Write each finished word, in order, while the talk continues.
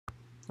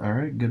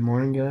Alright, good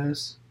morning,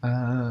 guys.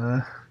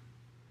 I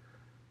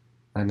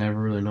never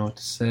really know what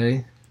to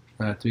say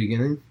at the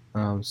beginning.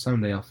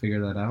 Someday I'll figure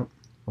that out.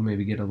 I'll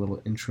maybe get a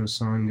little intro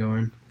song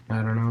going.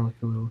 I don't know, like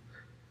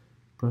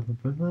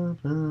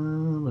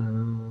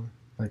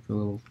a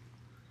little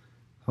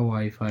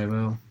Hawaii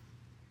 5-0.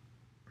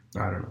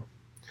 I don't know.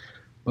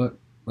 But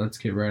let's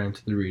get right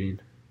into the reading.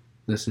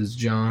 This is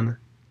John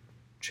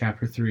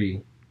chapter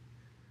 3.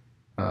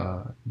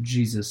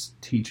 Jesus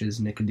teaches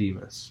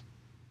Nicodemus.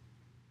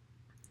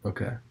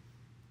 Okay.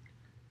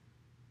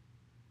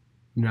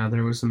 Now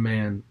there was a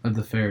man of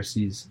the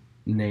Pharisees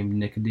named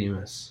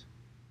Nicodemus,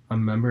 a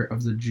member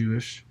of the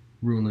Jewish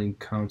ruling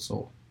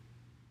council.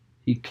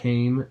 He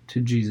came to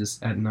Jesus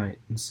at night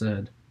and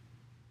said,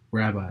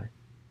 "Rabbi,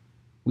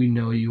 we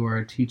know you are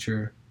a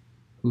teacher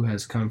who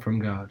has come from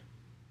God,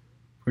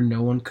 for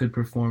no one could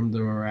perform the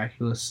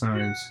miraculous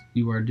signs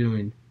you are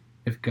doing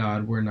if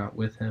God were not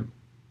with him."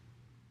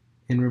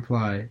 In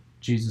reply,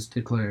 Jesus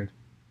declared,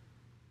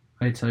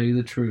 "I tell you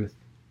the truth,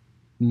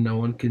 no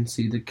one can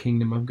see the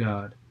kingdom of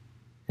God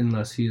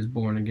unless he is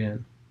born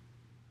again."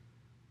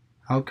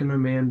 "How can a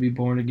man be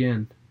born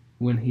again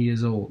when he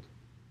is old?"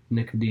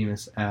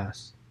 Nicodemus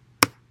asked.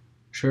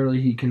 "Surely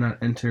he cannot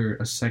enter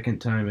a second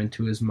time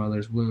into his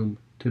mother's womb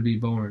to be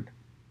born."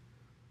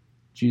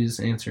 Jesus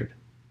answered,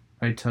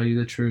 "I tell you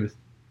the truth,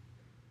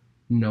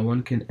 no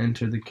one can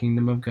enter the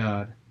kingdom of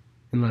God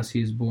unless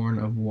he is born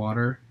of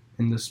water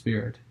and the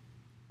Spirit.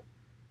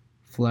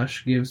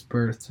 Flesh gives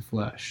birth to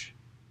flesh,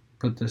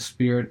 but the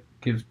Spirit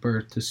gives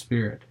birth to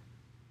spirit.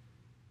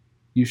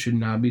 You should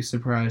not be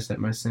surprised at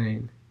my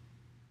saying,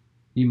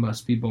 'You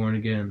must be born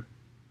again.'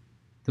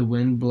 The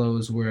wind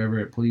blows wherever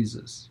it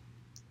pleases.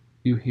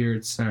 You hear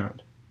its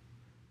sound,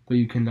 but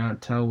you cannot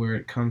tell where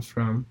it comes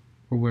from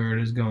or where it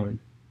is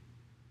going.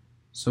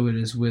 So it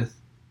is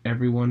with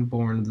everyone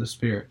born of the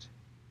Spirit."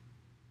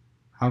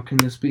 "How can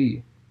this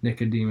be?"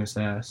 Nicodemus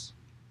asked.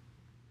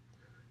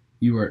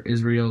 "You are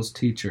Israel's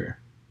teacher,"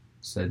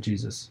 said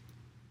Jesus,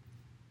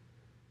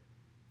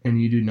 "and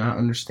you do not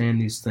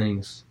understand these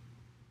things.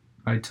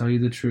 I tell you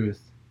the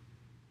truth.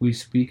 We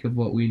speak of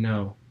what we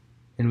know,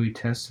 and we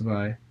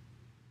testify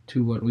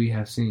to what we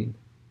have seen.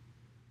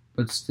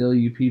 But still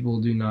you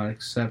people do not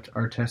accept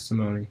our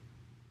testimony.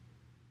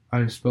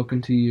 I have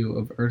spoken to you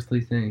of earthly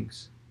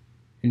things,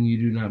 and you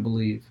do not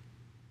believe.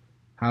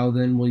 How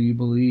then will you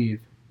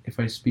believe if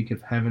I speak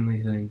of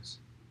heavenly things?"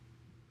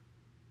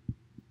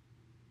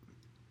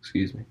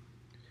 Excuse me.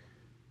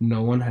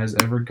 "No one has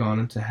ever gone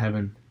into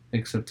heaven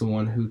except the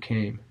one who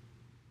came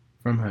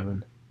from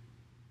heaven,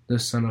 the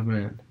Son of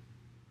Man.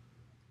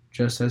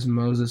 Just as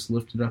Moses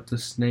lifted up the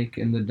snake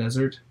in the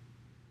desert,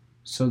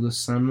 so the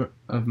Son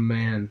of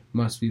Man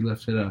must be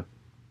lifted up,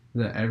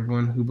 that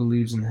everyone who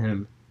believes in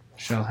him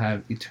shall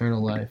have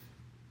eternal life.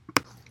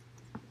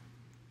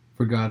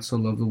 For God so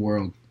loved the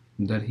world,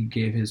 that he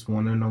gave his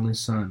one and only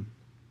Son,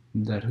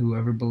 that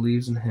whoever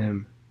believes in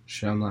him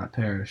shall not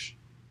perish,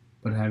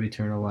 but have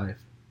eternal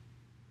life.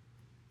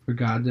 For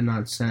God did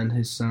not send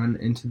his Son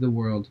into the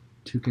world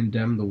to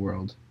condemn the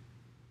world,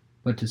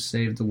 but to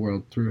save the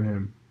world through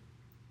him.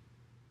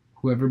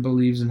 Whoever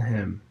believes in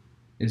him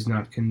is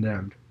not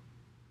condemned,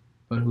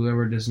 but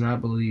whoever does not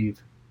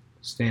believe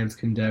stands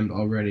condemned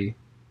already,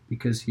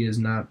 because he has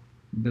not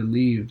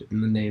believed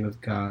in the name of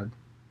God,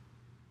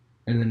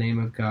 in the name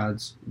of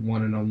God's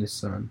one and only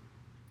Son.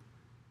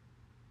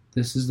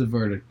 This is the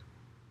verdict.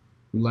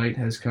 Light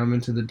has come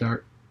into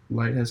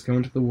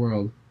the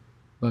world,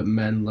 but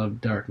men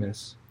love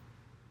darkness."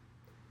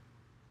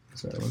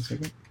 Sorry, one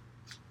second.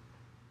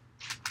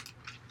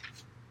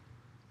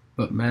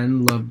 "But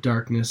men love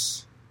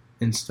darkness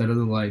instead of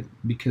the light,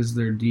 because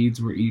their deeds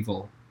were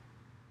evil.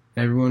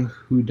 Everyone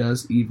who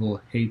does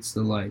evil hates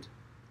the light,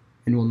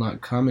 and will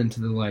not come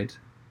into the light,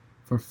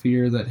 for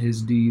fear that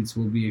his deeds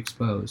will be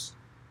exposed.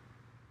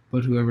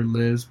 But whoever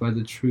lives by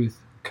the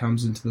truth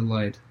comes into the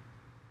light,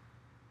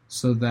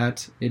 so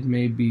that it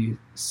may be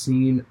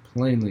seen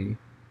plainly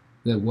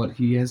that what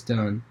he has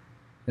done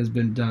has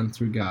been done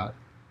through God."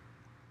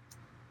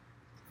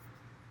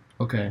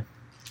 Okay,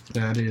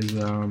 that's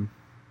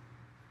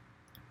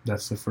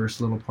the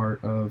first little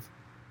part of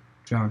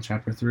John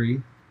chapter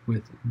 3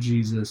 with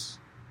Jesus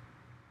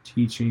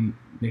teaching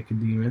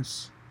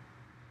Nicodemus.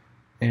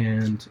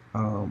 And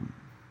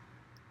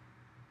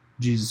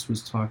Jesus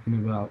was talking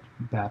about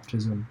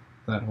baptism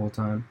that whole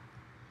time.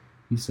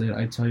 He said,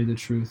 "I tell you the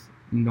truth,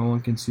 no one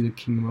can see the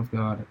kingdom of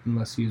God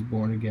unless he is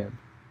born again."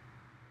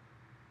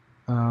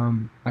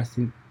 I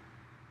think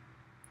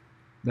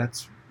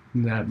that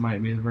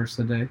might be the verse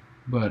of the day,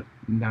 but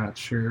not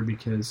sure,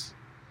 because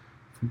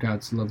for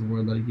God so loved the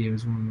world that he gave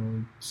his one and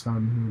only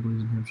Son, who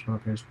believes in him shall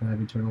not perish but have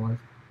eternal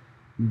life.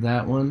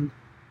 That one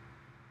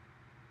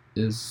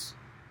it's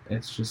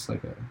just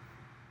like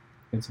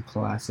it's a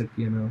classic,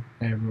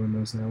 everyone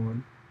knows that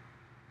one.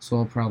 So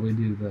I'll probably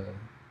do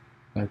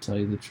 "I tell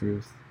you the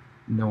truth,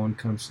 no one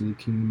comes to the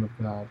kingdom of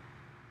God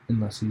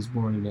unless he's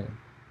born again."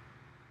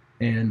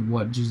 And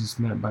what Jesus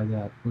meant by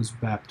that was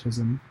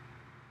baptism.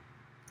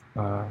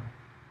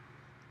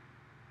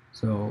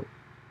 So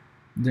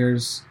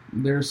there's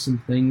some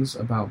things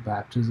about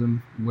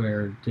baptism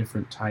where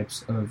different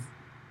types of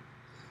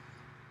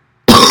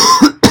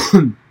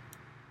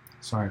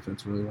sorry if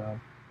it's really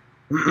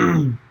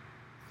loud.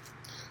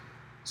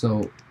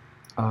 So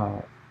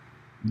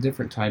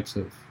different types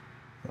of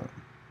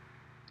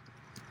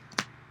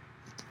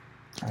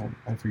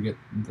I forget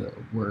the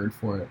word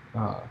for it.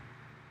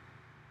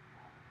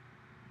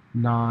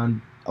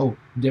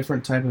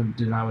 Different type of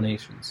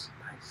denominations.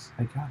 Nice,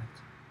 I got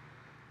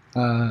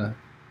it.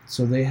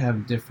 So they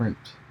have different,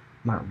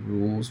 not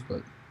rules,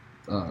 but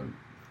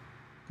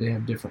they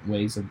have different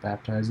ways of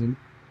baptizing.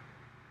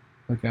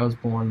 Like I was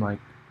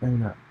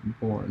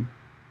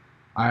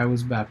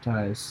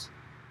baptized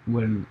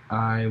when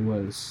I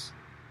was,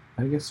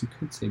 I guess you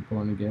could say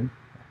born again.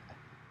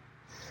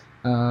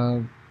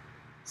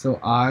 So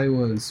I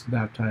was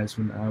baptized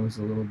when I was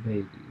a little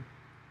baby,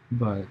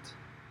 but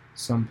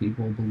some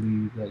people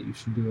believe that you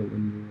should do it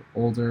when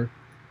you're older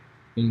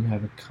and you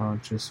have a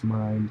conscious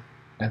mind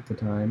at the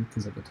time,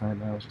 because at the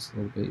time I was just a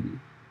little baby.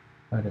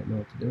 I didn't know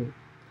what to do.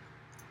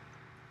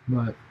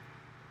 But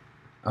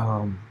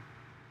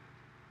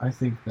I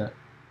think that,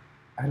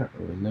 I don't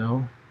really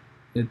know.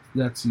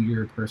 That's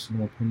your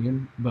personal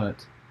opinion,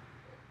 but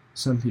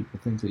some people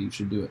think that you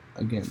should do it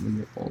again when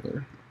you're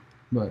older.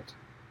 But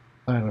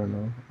I don't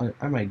know.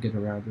 I might get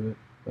around to it,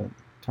 but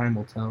time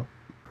will tell.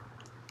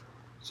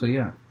 So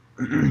yeah,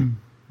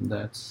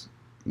 that's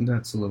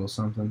a little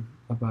something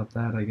about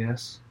that, I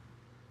guess.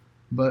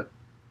 But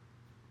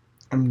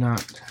I'm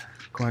not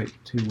quite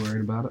too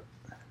worried about it.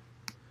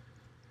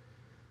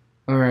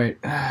 Alright,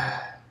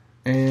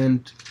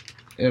 and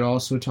it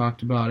also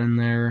talked about in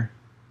there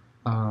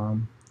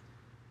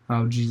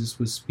how Jesus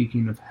was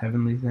speaking of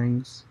heavenly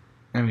things.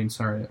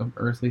 Of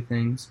earthly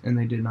things, and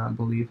they did not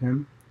believe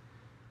him.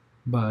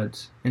 And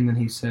then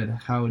he said,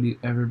 how would you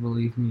ever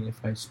believe me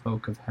if I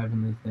spoke of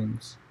heavenly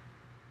things?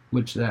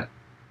 Which that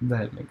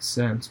makes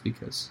sense,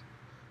 because,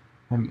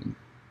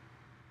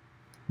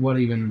 what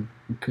even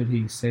could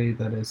he say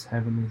that is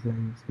heavenly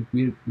things? Like,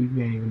 we can't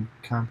even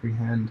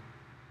comprehend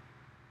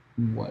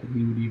what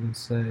he would even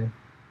say.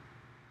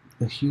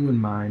 The human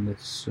mind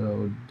is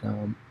so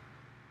dumb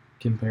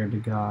compared to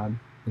God.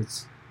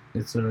 It's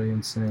literally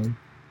insane.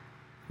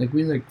 Like,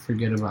 we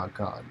forget about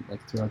God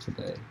throughout the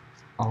day,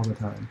 all the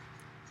time.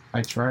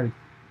 I try to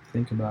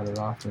think about it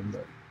often,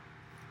 but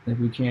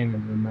we can't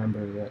even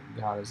remember that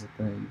God is a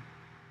thing.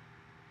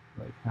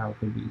 How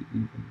could we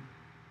even,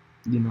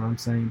 you know what I'm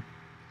saying?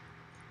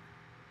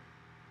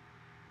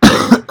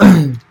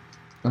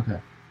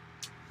 Okay.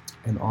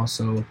 And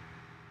also,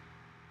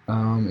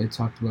 it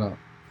talked about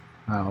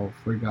how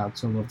for God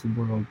so loved the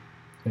world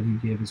that he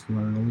gave his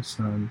one and only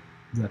Son,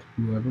 that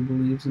whoever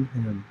believes in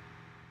him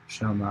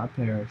shall not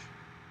perish,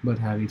 but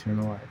have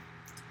eternal life.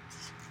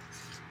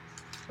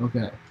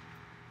 Okay.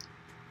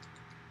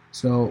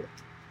 So,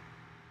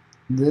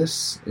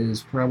 this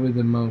is probably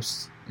the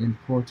most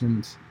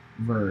important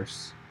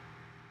verse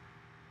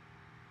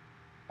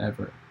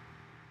ever.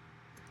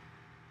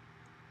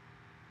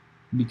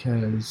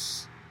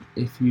 Because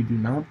if you do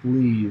not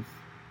believe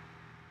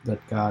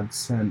that God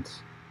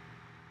sent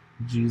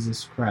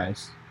Jesus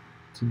Christ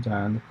to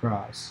die on the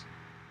cross,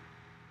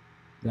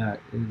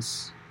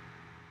 that's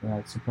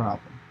a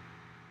problem.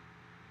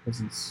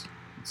 Because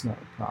it's not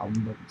a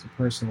problem, but it's a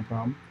personal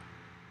problem.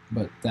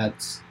 But I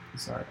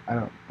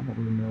don't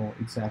really know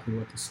exactly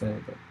what to say,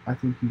 but I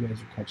think you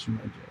guys are catching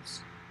my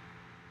gist.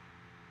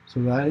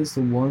 So that is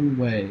the one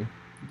way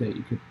that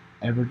you could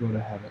ever go to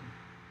heaven.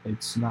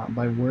 It's not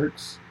by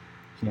works.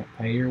 You can't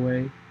pay your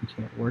way. You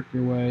can't work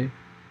your way.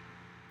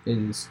 It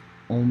is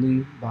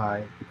only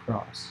by the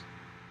cross.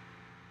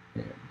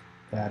 And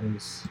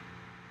that's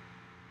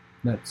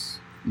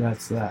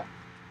that.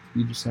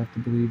 You just have to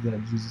believe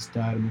that Jesus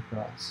died on the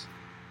cross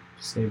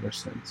to save our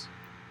sins.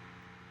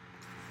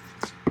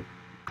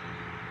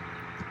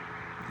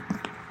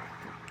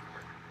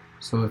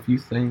 So if you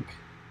think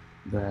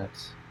that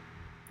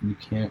you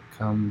can't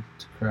come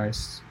to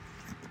Christ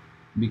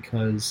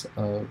because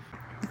of...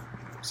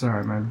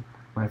 Sorry,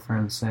 my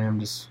friend Sam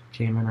just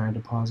came in. I had to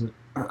pause it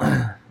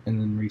and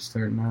then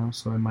restart now,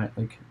 so I might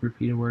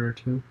repeat a word or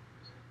two.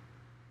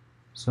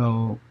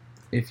 So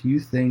if you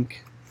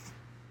think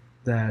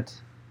that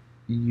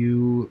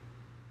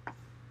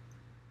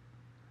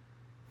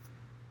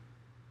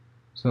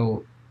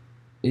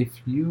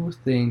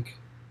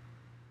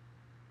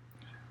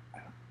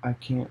I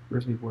can't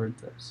really word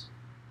this.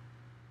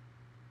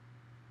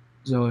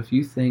 So if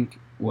you think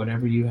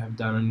whatever you have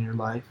done in your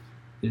life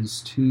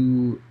is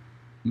too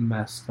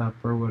messed up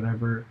or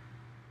whatever,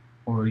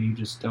 or you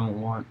just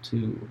don't want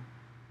to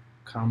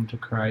come to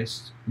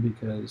Christ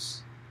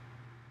because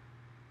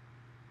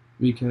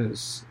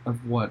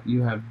of what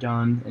you have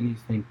done, and you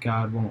think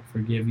God won't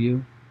forgive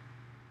you,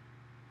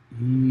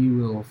 he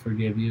will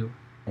forgive you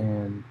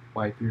and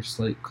wipe your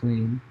slate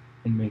clean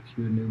and make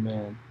you a new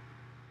man.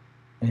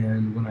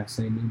 And when I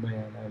say new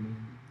man, I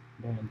mean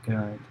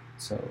mankind.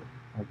 So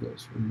that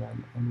goes for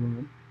men and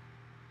women.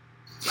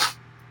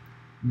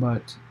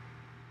 But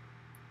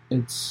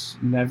it's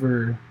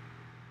never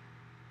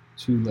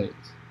too late.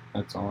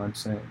 That's all I'm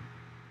saying.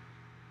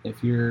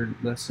 If you're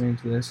listening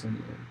to this and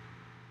you're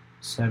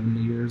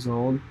 70 years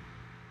old,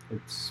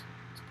 it's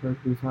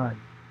perfectly fine.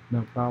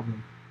 No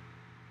problem.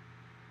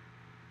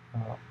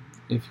 Uh,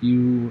 if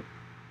you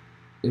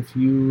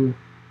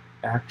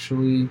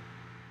actually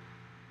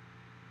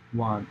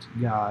want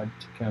God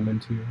to come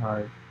into your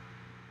heart,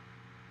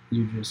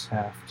 you just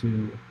have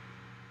to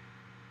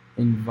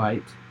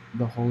invite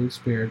the Holy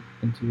Spirit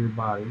into your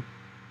body,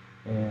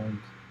 and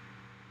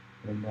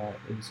that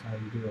is how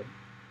you do it.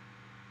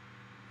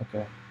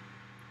 Okay.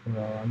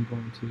 Well, I'm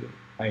going to.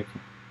 I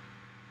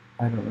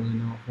don't really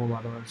know a whole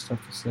lot of other stuff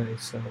to say,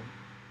 so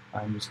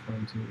I'm just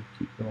going to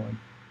keep going.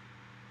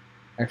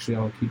 Actually,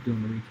 I'll keep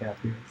doing the recap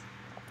here.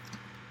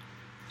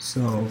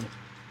 So,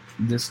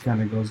 this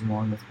kind of goes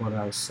along with what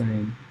I was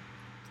saying.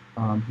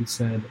 He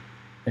said,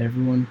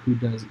 "Everyone who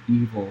does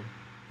evil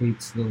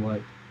hates the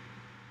light,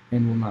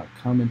 and will not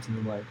come into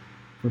the light,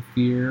 for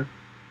fear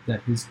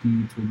that his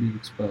deeds will be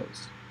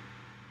exposed.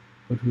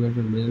 But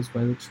whoever lives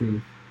by the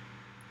truth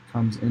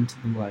comes into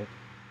the light,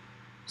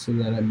 so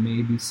that it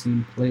may be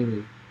seen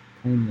plainly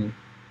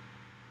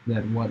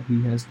that what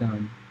he has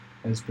done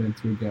has been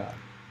through God."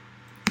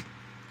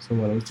 So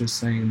what I was just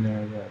saying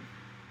there, that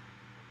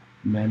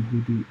men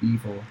who do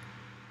evil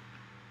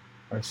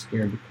are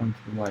scared to come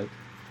to the light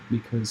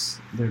because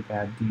their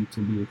bad deeds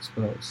will be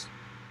exposed.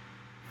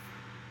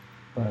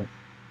 But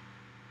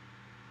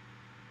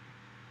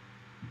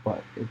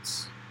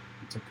it's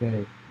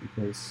okay,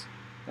 because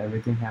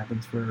everything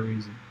happens for a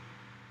reason.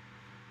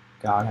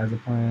 God has a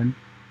plan,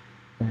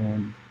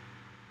 and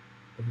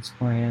his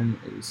plan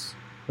is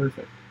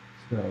perfect.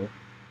 So,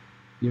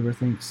 you ever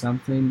think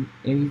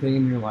anything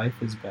in your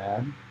life is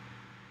bad?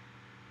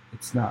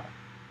 It's not.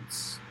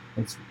 It's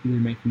either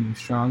making you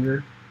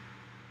stronger,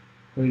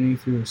 putting you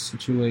through a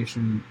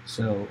situation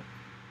so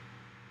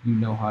you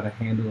know how to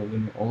handle it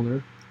when you're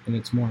older, and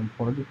it's more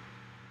important.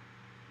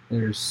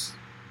 There's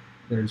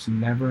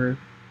never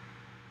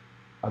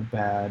a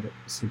bad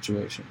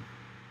situation,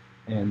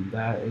 and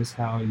that is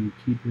how you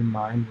keep your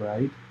mind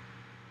right,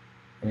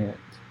 and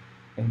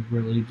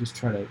really just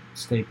try to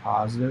stay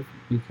positive,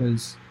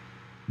 because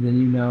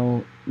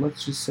then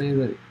let's just say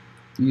that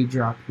you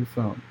drop your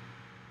phone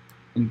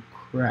and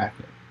crack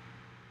it.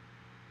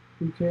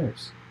 Who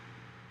cares?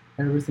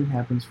 Everything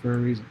happens for a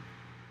reason.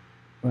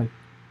 Like,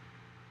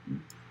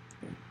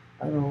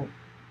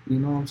 you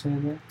know what I'm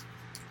saying there?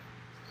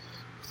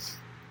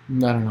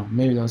 I don't know,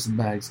 maybe that was a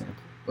bad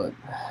example, but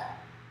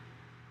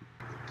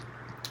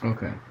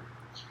okay.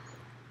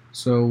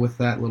 So with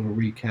that little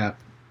recap,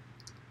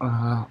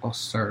 I'll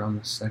start on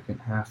the second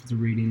half of the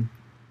reading.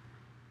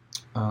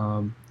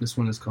 This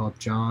one is called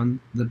John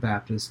the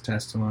Baptist's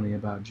Testimony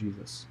about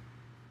Jesus.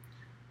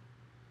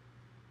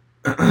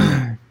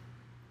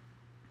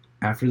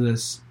 After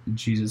this,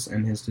 Jesus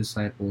and his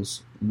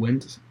disciples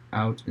went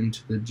out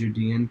into the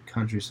Judean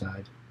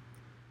countryside,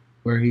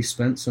 where he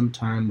spent some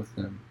time with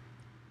them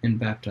and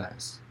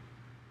baptized.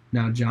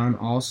 Now John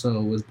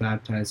also was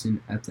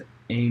baptizing at the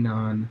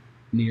Aenon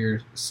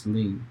near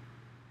Salim,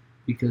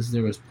 because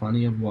there was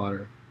plenty of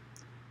water,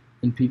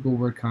 and people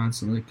were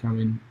constantly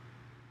coming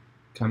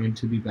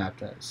to be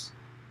baptized.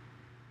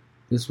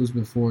 This was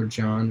before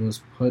John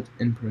was put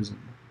in prison.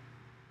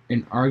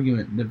 An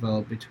argument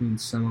developed between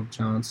some of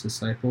John's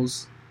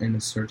disciples and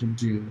a certain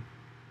Jew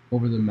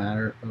over the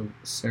matter of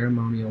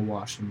ceremonial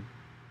washing.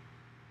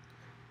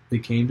 They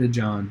came to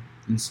John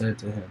and said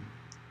to him,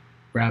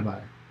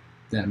 "Rabbi,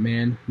 that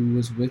man who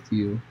was with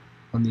you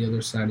on the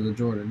other side of the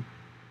Jordan,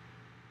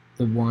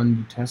 the one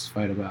you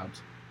testified about,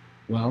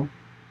 well,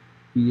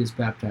 he is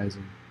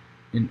baptizing,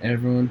 and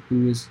everyone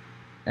is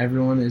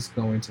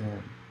going to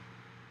him."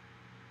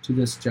 To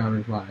this John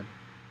replied,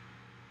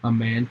 A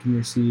man can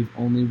receive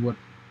only what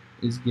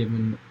is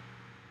given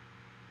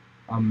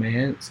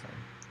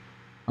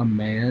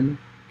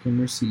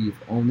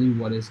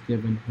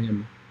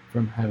him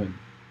from heaven.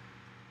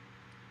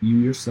 You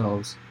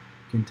yourselves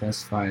can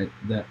testify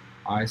that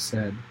I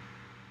said,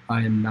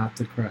 I am not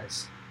the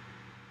Christ,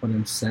 but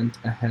am sent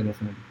ahead of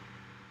him.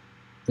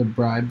 The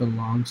bride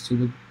belongs to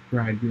the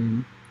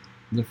bridegroom.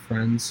 The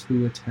friends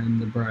who attend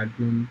the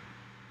bridegroom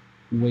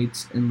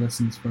waits and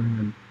listens for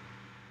him,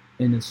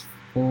 and is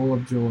full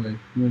of joy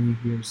when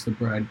he hears the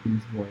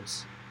bridegroom's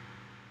voice.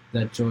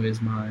 That joy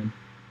is mine,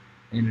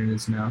 and it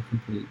is now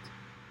complete.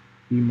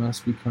 He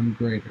must become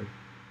greater,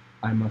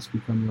 I must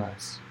become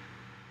less.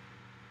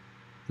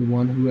 The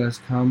one who has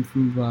come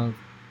from above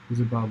is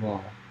above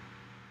all.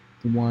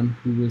 The one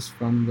who is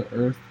from the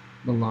earth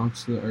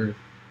belongs to the earth,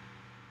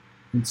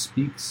 and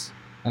speaks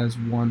as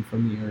one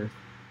from the earth.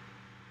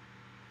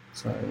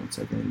 Sorry, 1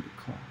 second, I need to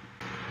call.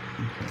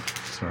 Okay,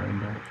 sorry, I'm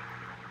back.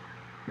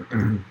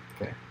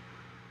 Okay,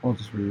 I'll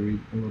just reread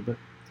a little bit.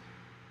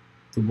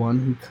 The one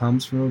who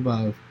comes from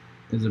above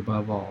is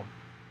above all.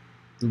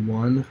 The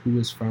one who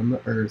is from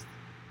the earth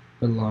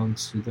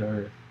belongs to the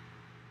earth,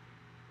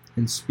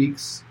 and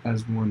speaks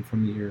as one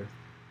from the earth.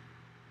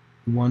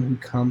 The one who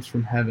comes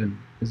from heaven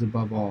is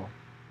above all.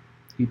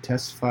 He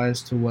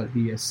testifies to what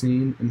he has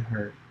seen and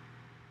heard,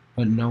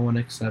 but no one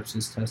accepts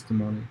his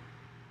testimony.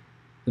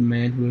 The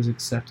man who has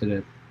accepted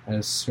it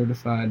has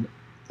certified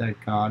that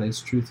God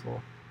is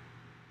truthful.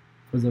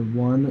 For the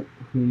one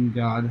whom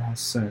God has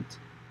sent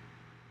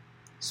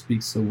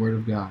speaks the word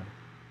of God.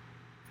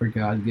 For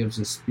God gives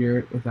a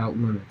spirit without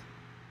limit.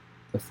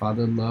 The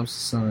Father loves the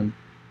Son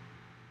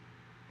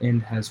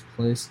and has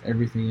placed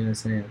everything in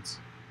his hands.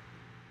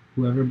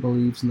 Whoever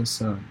believes in the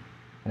Son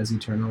has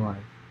eternal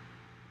life,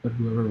 but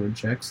whoever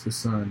rejects the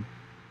Son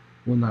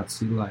will not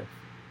see life,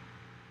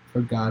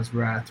 for God's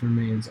wrath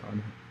remains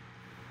on him.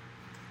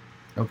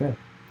 Okay.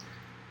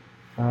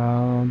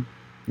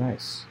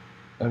 Nice.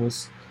 That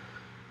was...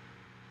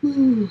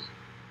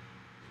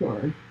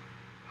 Sorry.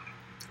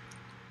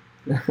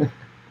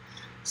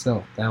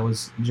 So, that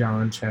was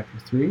John chapter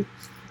 3. It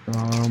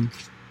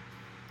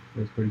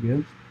was pretty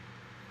good.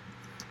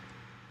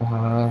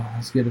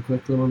 Let's get a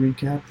quick little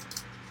recap.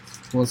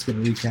 Well, let's get a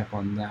recap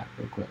on that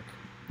real quick,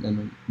 and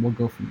then we'll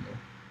go from there,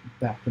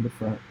 back to the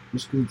front,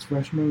 just because it's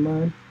fresh in my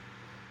mind.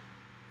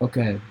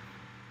 Okay,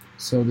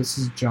 so this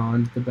is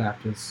John the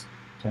Baptist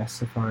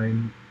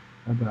testimony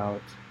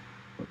about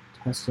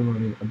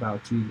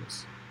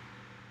Jesus.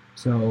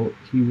 So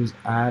he was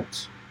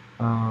at,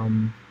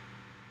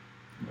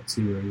 let's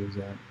see where he was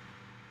at.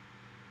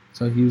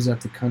 So he was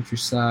at the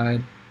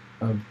countryside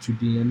of the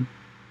Judean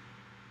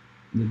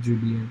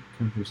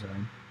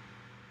countryside,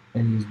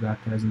 and he was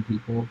baptizing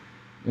people.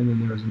 And then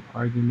there was an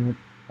argument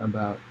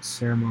about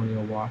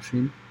ceremonial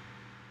washing,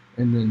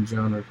 and then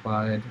John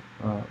replied,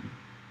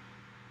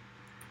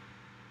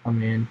 a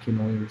man can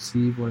only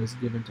receive what is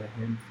given to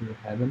him through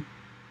heaven.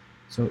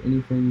 So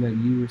anything that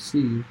you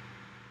receive,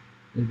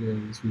 it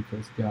is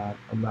because God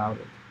allowed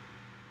it.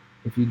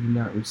 If you do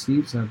not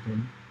receive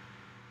something,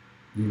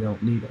 you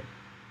don't need it.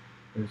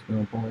 There's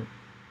no point.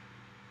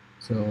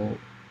 So,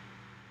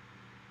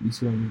 you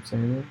see what I'm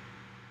saying there?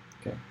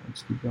 Okay, I'll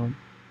just keep going.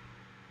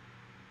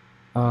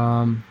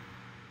 And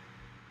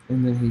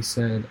then he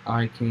said,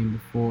 I came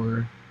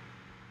before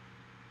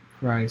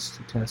Christ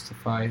to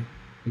testify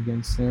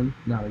against him,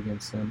 not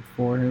against him,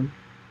 for him.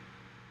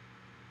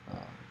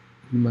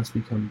 He must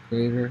become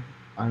greater,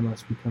 I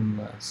must become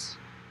less.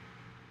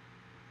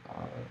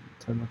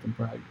 Talking about the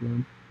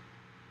bridegroom.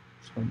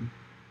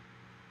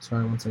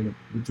 Sorry, one second.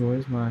 The joy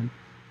is mine,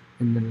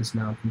 and it is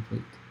now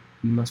complete.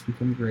 He must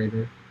become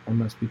greater, I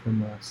must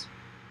become less.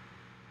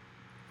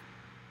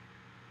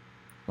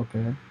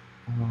 Okay.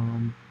 I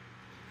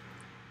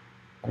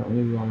don't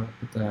really want to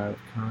put that out of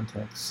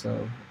context,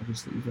 so I'll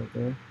just leave it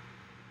there.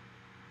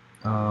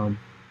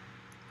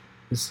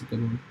 This is a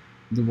good one.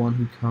 The one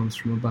who comes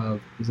from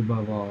above is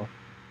above all,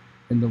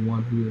 and the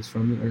one who is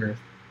from the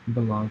earth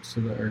belongs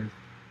to the earth,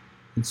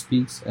 and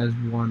speaks as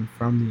one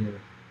from the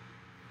earth.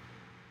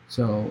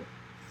 So,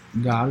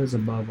 God is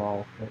above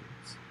all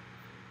things,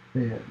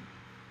 and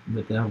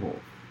the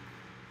devil,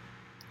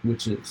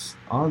 which is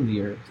on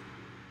the earth,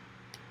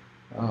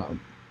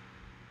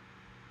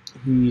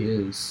 he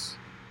is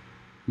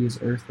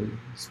earthly.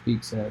 He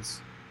speaks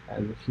as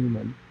a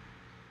human.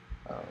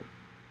 I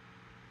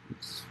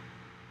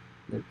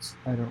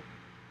don't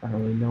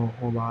really know a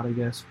whole lot, I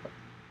guess, but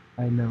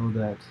I know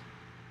that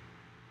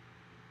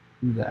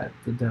the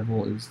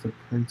devil is the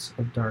prince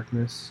of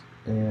darkness,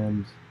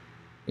 and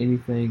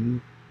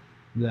anything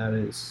that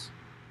is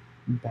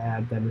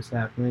bad that is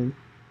happening,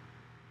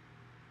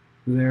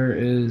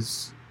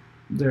 there's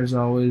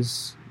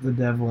always the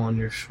devil on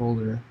your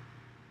shoulder,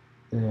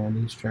 and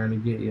he's trying to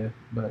get you,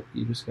 but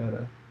you just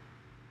gotta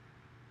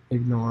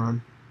ignore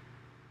him.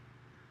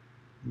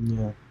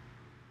 Yeah.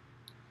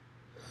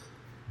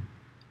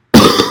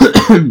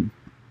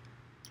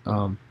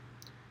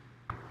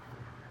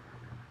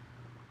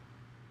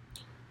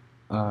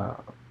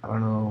 I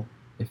don't know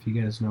if you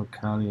guys know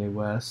Kanye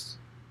West,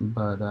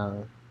 but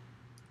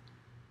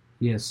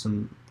he has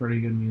some pretty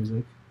good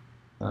music.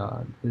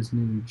 His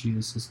new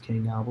Jesus is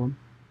King album.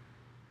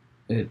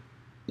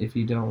 If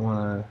you don't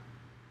want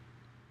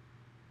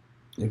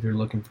to, if you're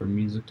looking for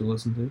music to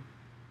listen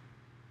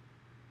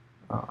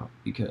to,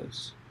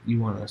 because you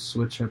want to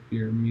switch up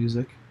your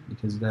music,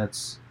 because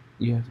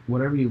you have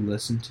whatever you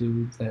listen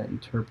to that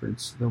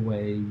interprets the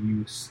way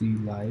you see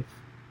life.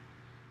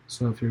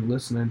 So if you're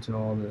listening to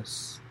all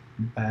this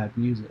bad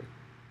music,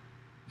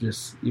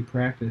 just you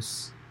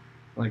practice.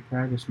 Like,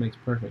 practice makes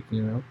perfect,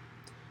 you know?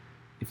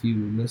 If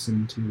you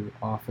listen to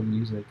awful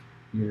music,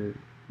 your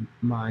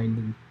mind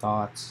and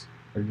thoughts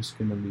are just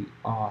going to be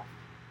off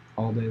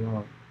all day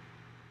long.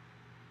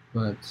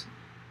 But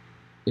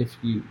if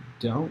you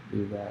don't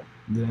do that,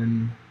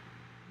 then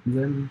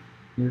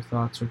your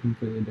thoughts are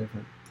completely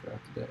different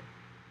throughout the day.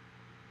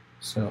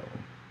 So,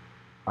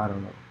 I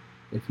don't know.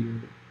 If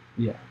you're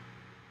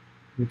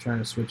trying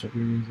to switch up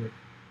your music,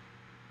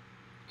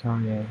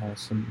 Kanye has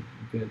some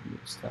good new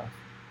stuff.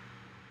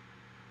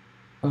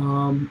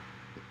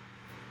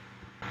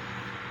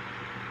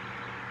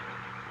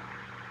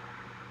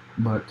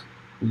 But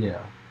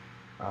yeah.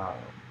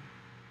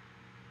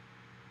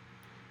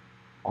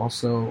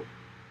 Also,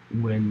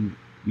 when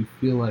you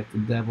feel like the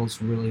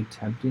devil's really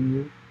tempting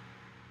you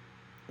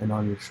and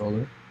on your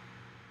shoulder,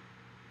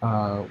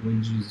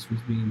 when Jesus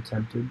was being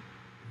tempted,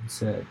 he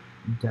said,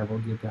 devil,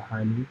 get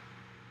behind me.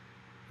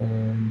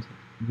 And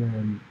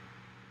then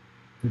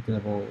the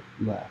devil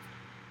left.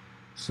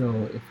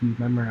 So if you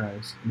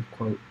memorize and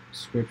quote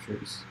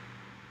scriptures,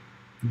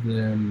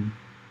 then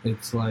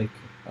it's like,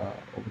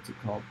 what's it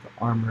called?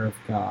 The armor of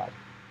God.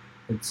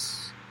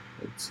 It's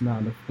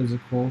not a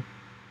physical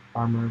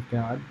armor of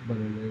God, but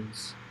it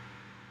is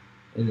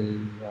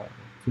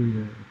through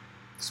your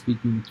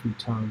speaking through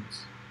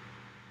tongues,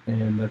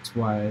 and that's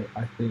why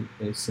I think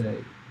they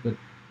say the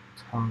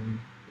tongue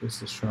is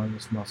the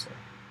strongest muscle.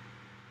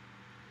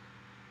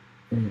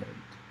 And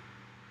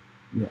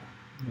yeah,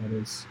 that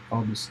is.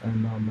 I'll just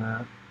end on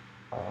that.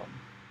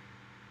 Um,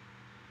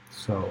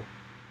 so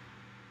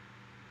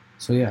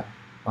yeah,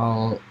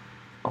 I'll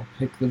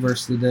pick the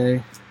verse of the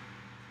day.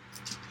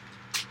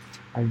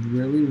 I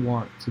really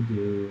want to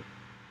do.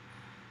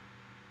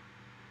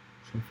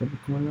 Should I flip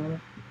a coin on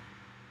it?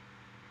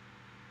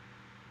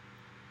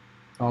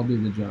 I'll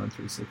do the John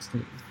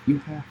 3:16. You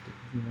have to,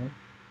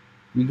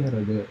 you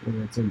gotta do it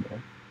when it's in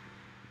there.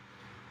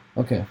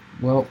 Okay,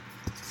 well,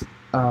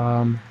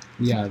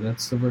 yeah,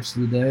 that's the verse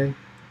of the day.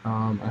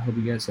 I hope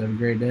you guys have a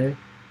great day.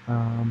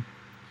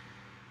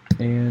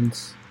 And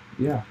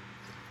yeah,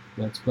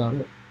 that's about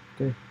it.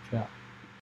 Okay, ciao.